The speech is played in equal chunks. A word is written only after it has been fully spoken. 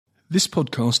This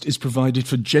podcast is provided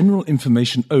for general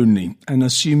information only and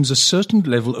assumes a certain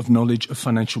level of knowledge of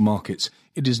financial markets.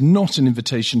 It is not an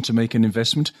invitation to make an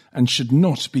investment and should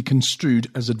not be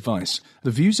construed as advice.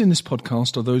 The views in this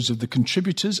podcast are those of the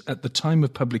contributors at the time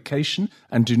of publication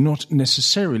and do not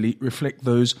necessarily reflect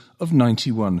those of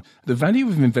 91. The value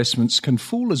of investments can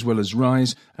fall as well as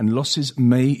rise, and losses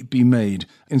may be made.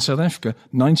 In South Africa,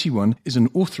 91 is an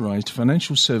authorised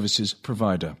financial services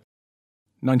provider.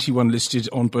 91 listed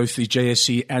on both the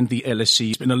JSE and the LSE.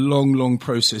 It's been a long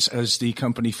process as the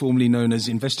company formerly known as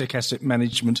Investec Asset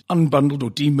Management unbundled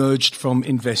or demerged from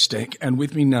Investec. And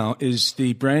with me now is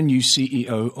the brand new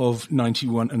CEO of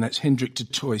 91, and that's Hendrik du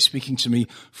Toit, speaking to me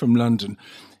from London.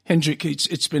 Hendrik,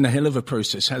 it's been a hell of a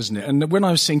process, hasn't it? And when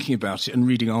I was thinking about it and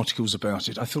reading articles about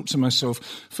it, I thought to myself,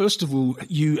 first of all,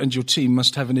 you and your team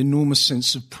must have an enormous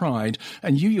sense of pride.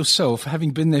 And you yourself,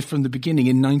 having been there from the beginning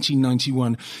in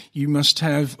 1991, you must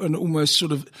have an almost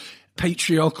sort of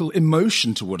patriarchal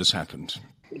emotion to what has happened.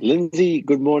 Lindsay,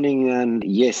 good morning. And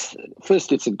yes,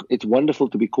 first, it's wonderful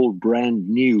to be called brand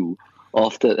new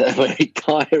after a very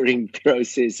tiring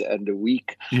process and a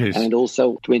week, yes. And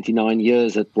also 29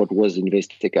 years at what was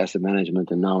Investec Asset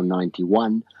Management and now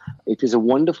 91. It is a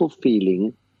wonderful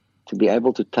feeling to be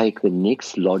able to take the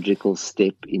next logical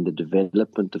step in the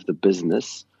development of the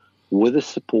business with the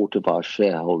support of our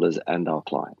shareholders and our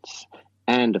clients.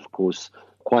 And of course,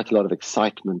 quite a lot of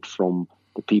excitement from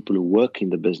the people who work in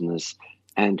the business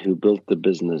and who built the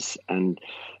business, and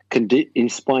in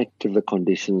spite of the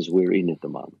conditions we're in at the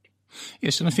moment.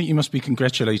 Yes, and I think you must be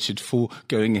congratulated for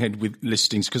going ahead with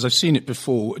listings, because I've seen it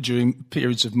before during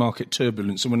periods of market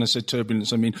turbulence. And when I say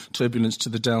turbulence, I mean turbulence to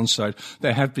the downside.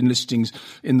 There have been listings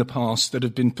in the past that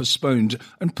have been postponed.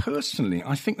 And personally,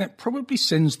 I think that probably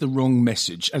sends the wrong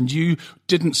message. And you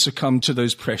didn't succumb to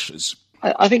those pressures.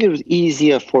 I think it was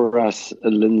easier for us,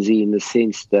 Lindsay, in the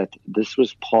sense that this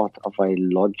was part of a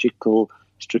logical,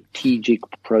 strategic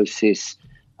process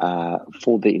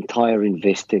for the entire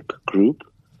Investec group.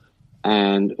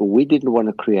 And we didn't want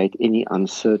to create any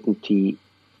uncertainty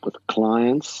with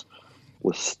clients,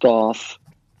 with staff,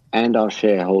 and our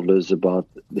shareholders about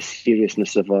the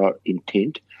seriousness of our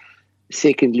intent.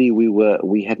 Secondly,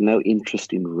 we had no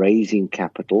interest in raising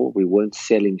capital. We weren't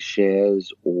selling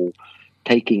shares or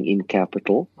taking in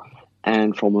capital.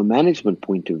 And from a management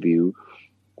point of view,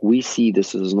 we see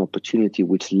this as an opportunity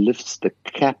which lifts the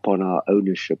cap on our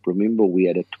ownership. Remember, we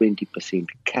had a 20%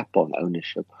 cap on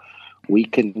ownership. We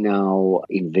can now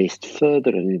invest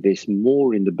further and invest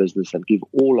more in the business and give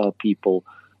all our people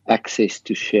access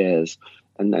to shares.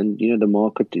 And you know, the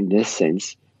market in this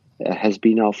sense has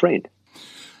been our friend.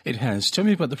 It has. Tell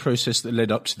me about the process that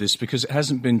led up to this, because it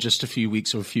hasn't been just a few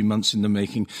weeks or a few months in the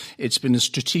making. It's been a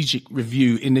strategic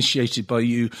review initiated by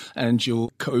you and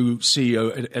your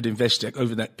co-CEO at Investec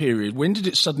over that period. When did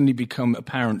it suddenly become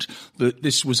apparent that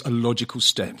this was a logical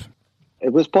step?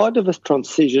 It was part of a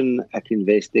transition at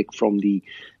Investec from the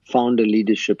founder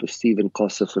leadership of Stephen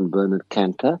Koseff and Bernard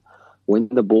Cantor, when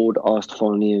the board asked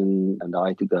Fani and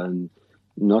I to go and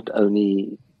not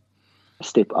only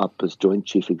step up as joint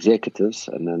chief executives,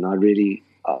 and then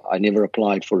I never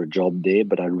applied for a job there,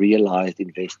 but I realized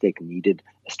Investec needed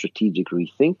a strategic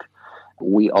rethink.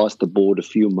 We asked the board a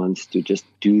few months to just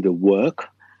do the work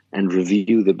and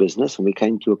review the business, and we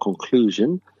came to a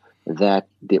conclusion that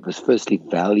there was firstly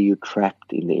value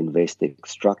trapped in the Investec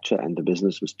structure, and the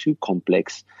business was too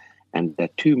complex, and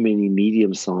that too many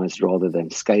medium-sized rather than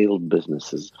scaled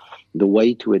businesses. The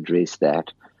way to address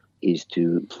that is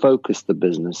to focus the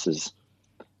businesses,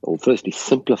 or firstly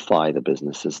simplify the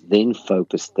businesses, then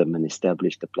focus them and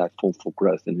establish the platform for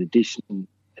growth. An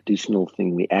additional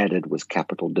thing we added was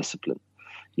capital discipline.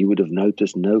 You would have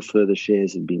noticed no further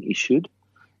shares had been issued.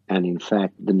 And in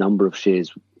fact, the number of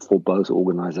shares for both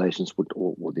organizations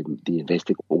the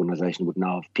Investec organization would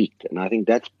now have peaked. And I think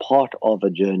that's part of a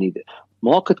journey that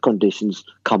market conditions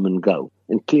come and go.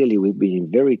 And clearly we've been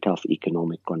in very tough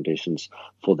economic conditions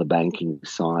for the banking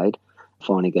side.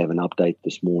 Fani gave an update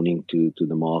this morning to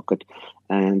the market.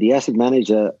 And the asset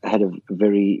manager had a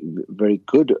very, very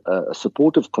good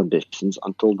supportive conditions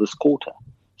until this quarter.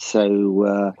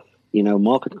 So,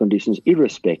 market conditions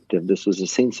irrespective, this was a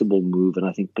sensible move, and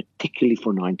I think particularly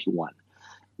for 91.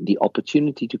 The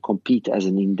opportunity to compete as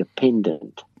an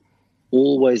independent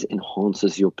always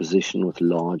enhances your position with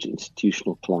large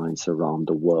institutional clients around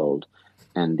the world,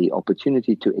 and the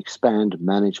opportunity to expand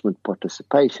management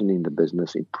participation in the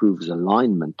business improves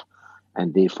alignment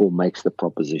and therefore makes the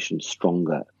proposition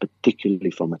stronger,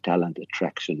 particularly from a talent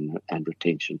attraction and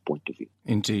retention point of view.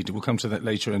 Indeed. We'll come to that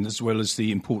later, and as well as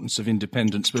the importance of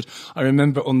independence. But I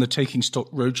remember on the Taking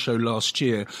Stock Roadshow last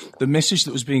year, the message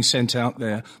that was being sent out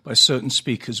there by certain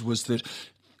speakers was that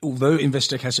although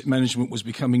Investec Asset Management was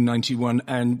becoming 91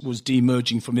 and was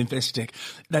demerging from Investec,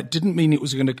 that didn't mean it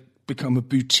was going to become a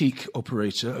boutique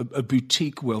operator, a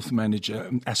boutique wealth manager,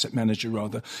 asset manager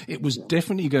rather. It was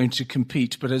definitely going to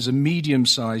compete, but as a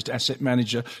medium-sized asset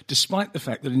manager, despite the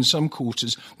fact that in some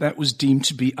quarters that was deemed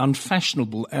to be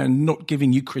unfashionable and not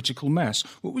giving you critical mass.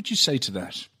 What would you say to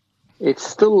that? It's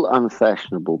still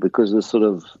unfashionable because the sort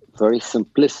of very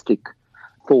simplistic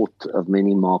thought of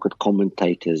many market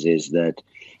commentators is that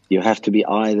you have to be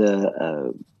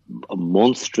either a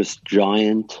monstrous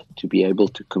giant to be able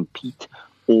to compete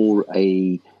or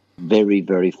a very,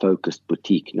 very focused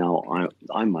boutique. Now,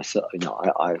 I myself,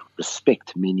 I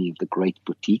respect many of the great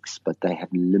boutiques, but they have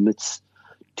limits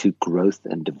to growth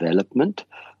and development,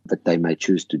 but they may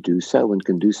choose to do so and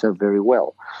can do so very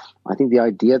well. I think the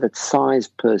idea that size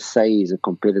per se is a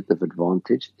competitive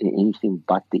advantage in anything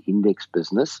but the index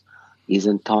business is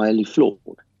entirely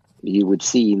flawed. You would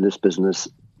see in this business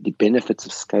the benefits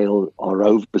of scale are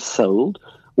oversold.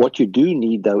 What you do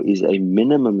need, though, is a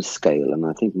minimum scale, and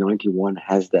I think 91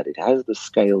 has that. It has the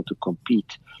scale to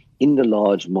compete in the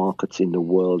large markets in the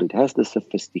world. It has the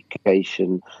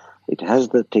sophistication, it has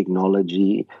the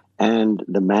technology and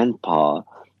the manpower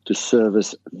to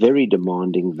service very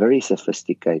demanding, very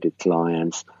sophisticated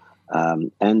clients,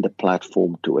 and the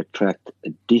platform to attract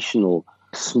additional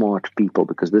smart people,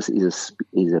 because this is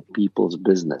a people's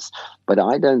business. But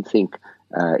I don't think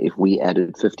if we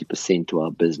added 50% to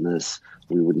our business,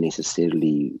 we would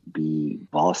necessarily be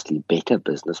vastly better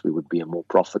business. We would be a more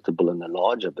profitable and a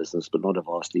larger business, but not a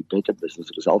vastly better business,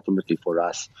 because ultimately for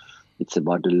us, it's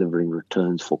about delivering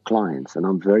returns for clients. And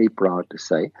I'm very proud to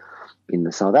say in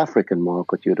the South African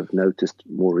market, you'd have noticed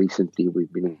more recently,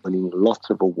 we've been winning lots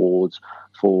of awards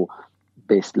for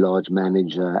best large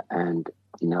manager, and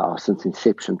our since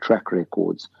inception track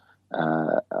records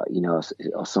are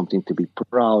something to be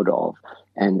proud of.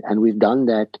 And we've done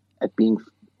that at being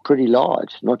pretty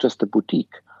large, not just a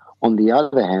boutique. On the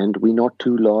other hand, we're not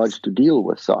too large to deal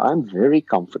with. So I'm very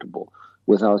comfortable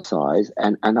with our size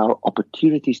and our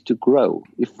opportunities to grow.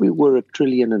 If we were $1.5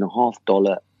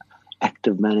 trillion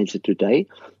active manager today,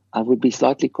 I would be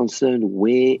slightly concerned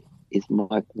where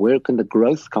can the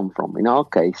growth come from? In our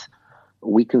case,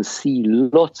 we can see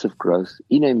lots of growth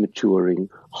in a maturing,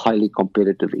 highly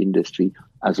competitive industry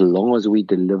as long as we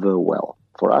deliver well.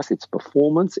 For us, it's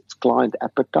performance, it's client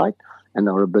appetite, and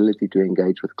our ability to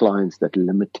engage with clients that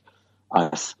limit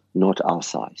us, not our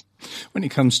size. When it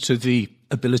comes to the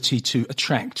ability to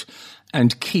attract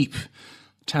and keep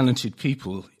talented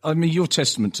people, I mean, you're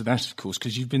testament to that, of course,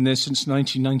 because you've been there since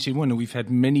 1991, and we've had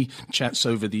many chats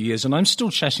over the years, and I'm still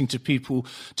chatting to people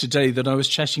today that I was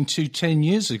chatting to 10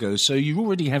 years ago. So you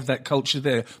already have that culture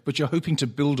there, but you're hoping to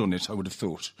build on it, I would have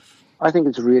thought. I think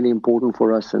it's really important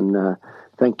for us, and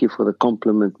thank you for the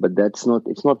compliment, but it's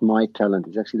not my talent.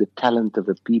 It's actually the talent of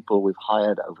the people we've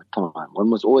hired over time. One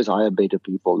must always hire better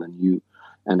people than you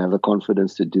and have the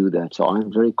confidence to do that. So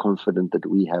I'm very confident that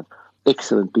we have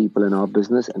excellent people in our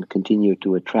business and continue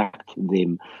to attract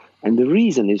them. And the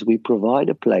reason is we provide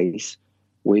a place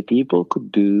where people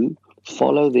could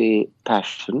follow their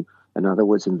passion, in other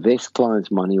words, invest clients'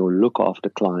 money or look after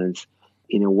clients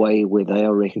in a way where they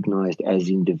are recognized as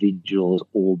individuals,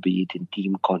 albeit in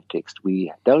team context.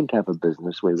 We don't have a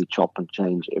business where we chop and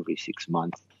change every 6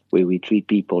 months, where we treat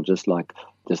people just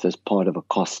as part of a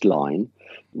cost line.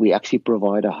 We actually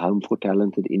provide a home for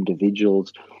talented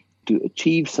individuals to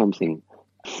achieve something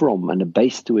from, and a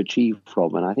base to achieve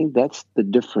from. And I think that's the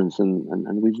difference.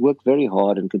 And we've worked very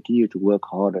hard and continue to work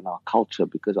hard on our culture,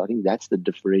 because I think that's the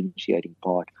differentiating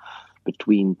part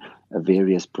between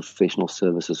various professional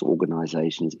services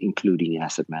organizations, including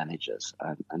asset managers.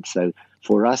 And so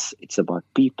for us, it's about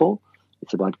people.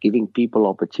 It's about giving people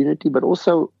opportunity, but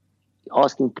also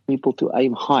asking people to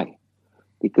aim high.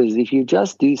 Because if you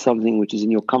just do something which is in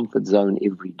your comfort zone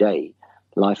every day,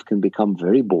 life can become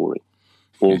very boring,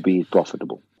 albeit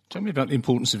profitable. Tell me about the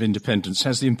importance of independence.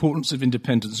 Has the importance of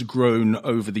independence grown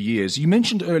over the years? You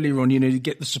mentioned earlier on, to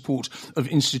get the support of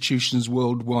institutions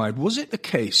worldwide. Was it the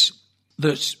case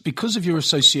that because of your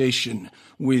association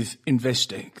with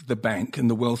Investec, the bank and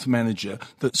the wealth manager,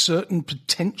 that certain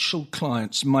potential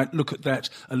clients might look at that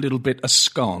a little bit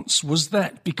askance? Was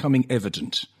that becoming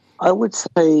evident? I would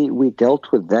say we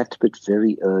dealt with that bit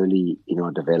very early in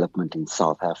our development in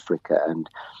South Africa, and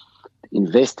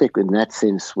Investec in that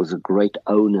sense was a great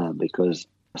owner, because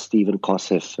Stephen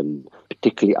Kosseff and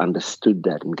particularly understood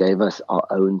that and gave us our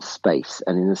own space.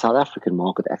 And in the South African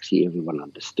market, actually everyone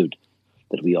understood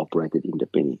that we operated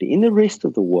independently. In the rest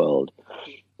of the world,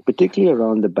 particularly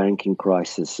around the banking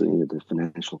crisis, the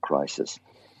financial crisis,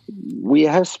 we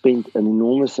have spent an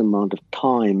enormous amount of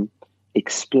time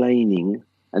explaining,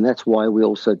 and that's why we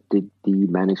also did the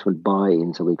management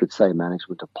buy-in, so we could say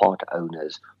management are part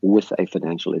owners with a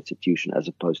financial institution as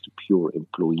opposed to pure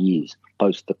employees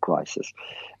post the crisis.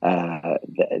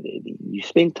 You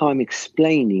spend time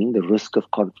explaining the risk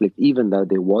of conflict, even though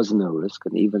there was no risk,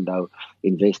 and even though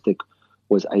Investec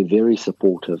was a very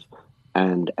supportive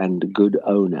and good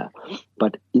owner.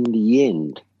 But in the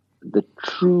end, the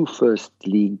true first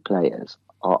league players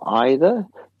are either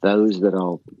those that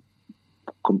are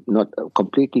not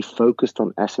completely focused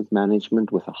on asset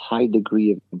management with a high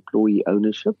degree of employee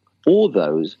ownership, or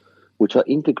those which are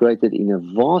integrated in a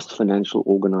vast financial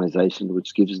organization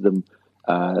which gives them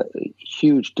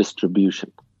huge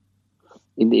distribution.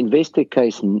 In the Investec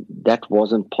case, that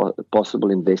wasn't possible.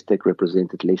 Investec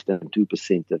represented less than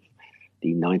 2% of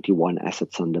the 91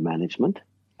 assets under management,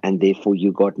 and therefore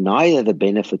you got neither the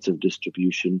benefits of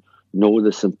distribution nor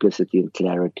the simplicity and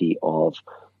clarity of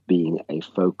being a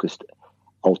focused,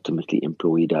 ultimately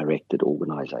employee-directed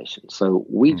organization. So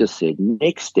we just said,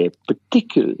 next step,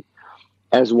 particularly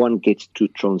as one gets to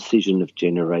transition of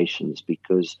generations,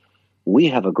 because we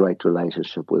have a great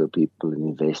relationship with the people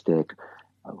in Investec.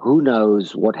 Who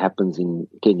knows what happens in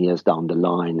 10 years down the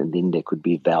line, and then there could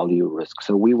be value risk.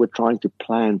 So we were trying to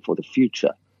plan for the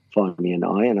future, Fani and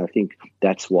I think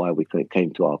that's why we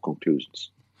came to our conclusions.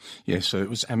 Yeah, so it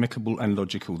was amicable and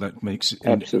logical. That makes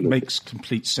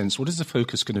complete sense. What is the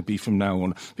focus going to be from now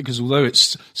on? Because although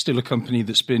it's still a company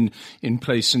that's been in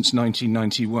place since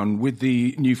 1991, with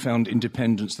the newfound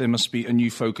independence, there must be a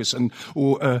new focus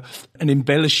or an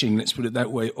embellishing, let's put it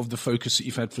that way, of the focus that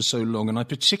you've had for so long. And I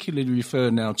particularly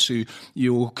refer now to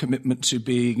your commitment to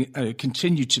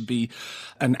continue to be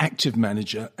an active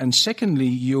manager, and secondly,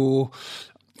 your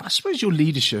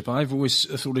leadership. I've always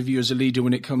thought of you as a leader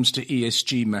when it comes to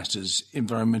ESG matters,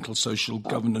 environmental, social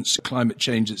governance, climate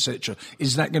change, etc.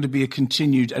 Is that going to be a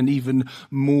continued and even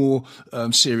more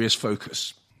serious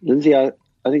focus? Lindsay, I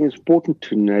think it's important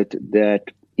to note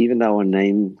that even though our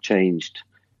name changed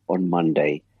on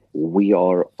Monday, we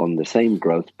are on the same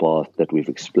growth path that we've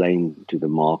explained to the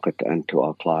market and to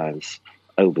our clients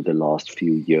over the last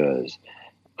few years.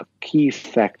 A key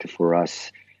factor for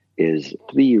us is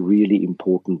three really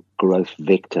important growth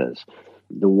vectors.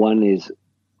 The one is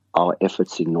our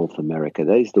efforts in North America.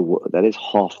 That is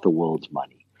half the world's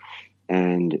money.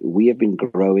 And we have been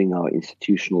growing our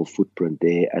institutional footprint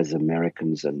there as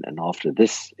Americans. And after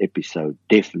this episode,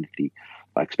 definitely,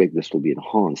 I expect this will be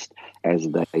enhanced as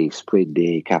they spread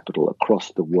their capital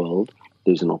across the world.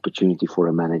 There's an opportunity for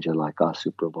a manager like us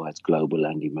who provides global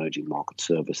and emerging market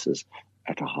services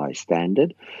at a high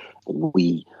standard.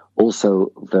 We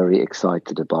also very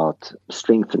excited about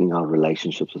strengthening our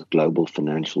relationships with global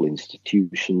financial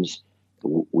institutions,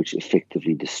 which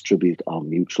effectively distribute our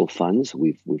mutual funds.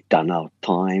 We've done our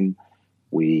time.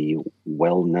 We're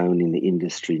well known in the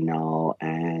industry now,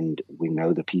 and we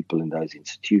know the people in those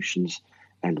institutions,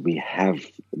 and we have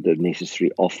the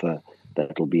necessary offer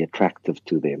that will be attractive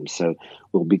to them. So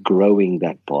we'll be growing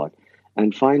that part.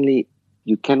 And finally,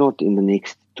 you cannot, in the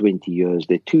next 20 years,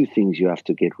 there are two things you have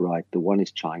to get right. The one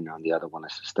is China and the other one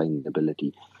is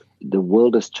sustainability. The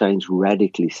world has changed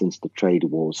radically since the trade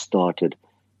war started,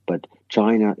 but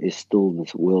China is still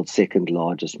the world's second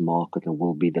largest market and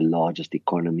will be the largest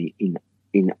economy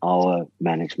in our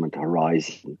management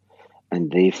horizon. And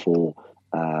therefore,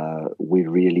 we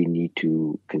really need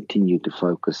to continue to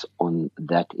focus on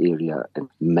that area and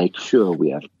make sure we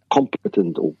have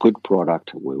competent or good product,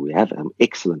 where we have an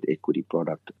excellent equity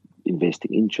product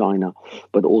investing in China,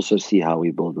 but also see how we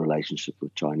build relationships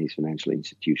with Chinese financial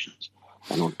institutions.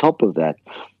 And on top of that,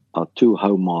 our two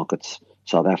home markets,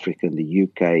 South Africa and the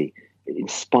UK, in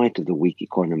spite of the weak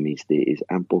economies, there is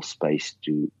ample space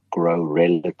to grow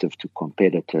relative to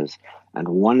competitors. And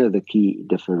one of the key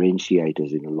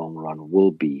differentiators in the long run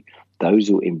will be those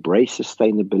who embrace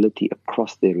sustainability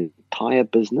across their entire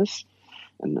business.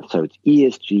 And so it's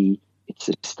ESG, it's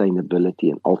sustainability,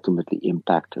 and ultimately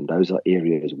impact. And those are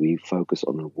areas we focus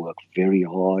on and work very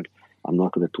hard. I'm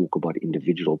not going to talk about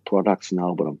individual products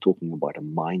now, but I'm talking about a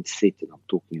mindset and I'm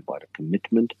talking about a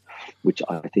commitment, which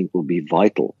I think will be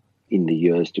vital in the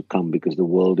years to come, because the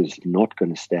world is not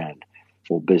going to stand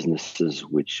for businesses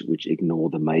which ignore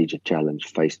the major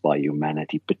challenge faced by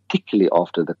humanity, particularly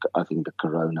after the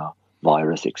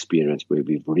coronavirus experience, where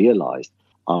we've realized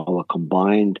our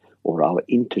combined or our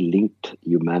interlinked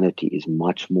humanity is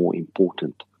much more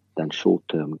important than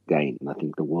short-term gain. And I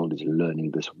think the world is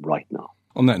learning this right now.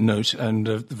 On that note, and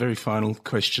the very final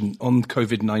question on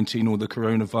COVID-19 or the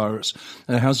coronavirus,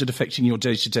 how's it affecting your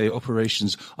day-to-day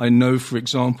operations? I know, for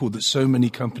example, that so many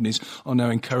companies are now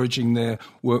encouraging their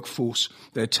workforce,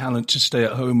 their talent to stay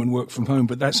at home and work from home,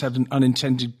 but that's had an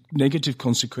unintended negative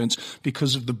consequence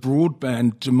because of the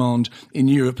broadband demand in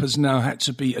Europe has now had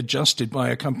to be adjusted by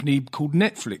a company called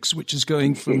Netflix, which is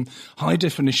going from high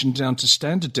definition down to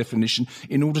standard definition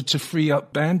in order to free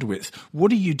up bandwidth.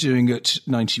 What are you doing at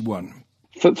 91?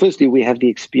 Firstly, we have the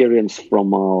experience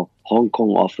from our Hong Kong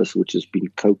office, which has been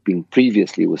coping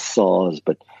previously with SARS,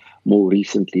 but more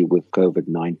recently with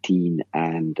COVID-19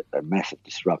 and massive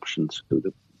disruptions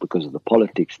because of the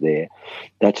politics there.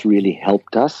 That's really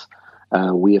helped us.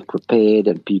 We have prepared,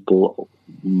 and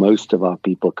most of our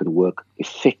people can work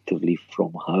effectively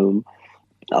from home.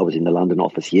 I was in the London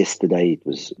office yesterday. It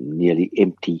was nearly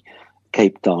empty.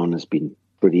 Cape Town has been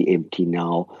pretty empty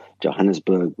now.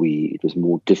 Johannesburg, it was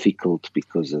more difficult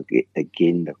because of,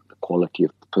 again, the quality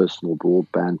of the personal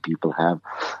broadband people have.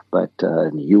 But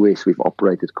in the US, we've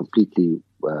operated completely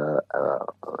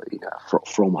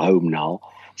from home now.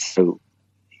 So,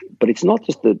 but it's not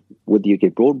just whether you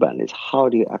get broadband, it's how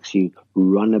do you actually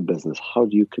run a business? How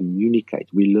do you communicate?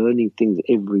 We're learning things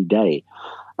every day.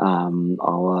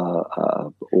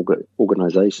 Our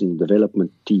organization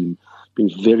development team been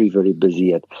very, very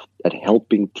busy at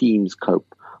helping teams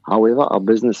cope. However, our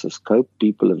businesses cope.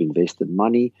 People have invested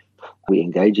money. We're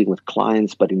engaging with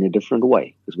clients, but in a different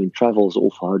way. Because when travel's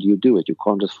off, how do you do it? You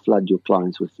can't just flood your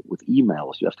clients with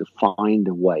emails. You have to find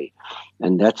a way.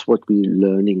 And that's what we're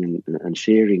learning and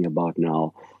sharing about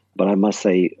now. But I must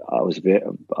say, I was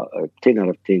 10 out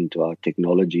of 10 to our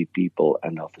technology people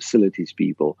and our facilities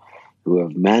people who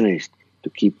have managed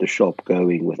to keep the shop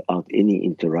going without any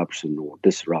interruption or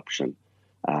disruption.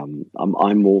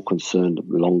 I'm more concerned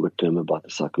longer term about the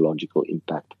psychological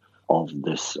impact of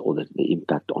this, or the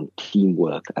impact on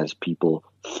teamwork as people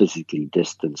physically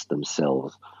distance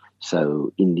themselves.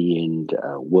 So in the end,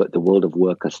 the world of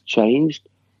work has changed,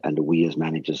 and we as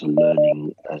managers are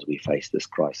learning as we face this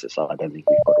crisis. I don't think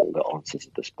we've got all the answers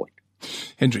at this point.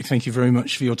 Hendrik, thank you very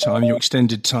much for your time, your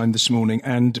extended time this morning.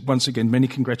 And once again, many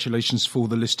congratulations for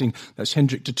the listing. That's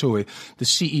Hendrik du Toit, the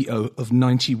CEO of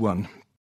 91.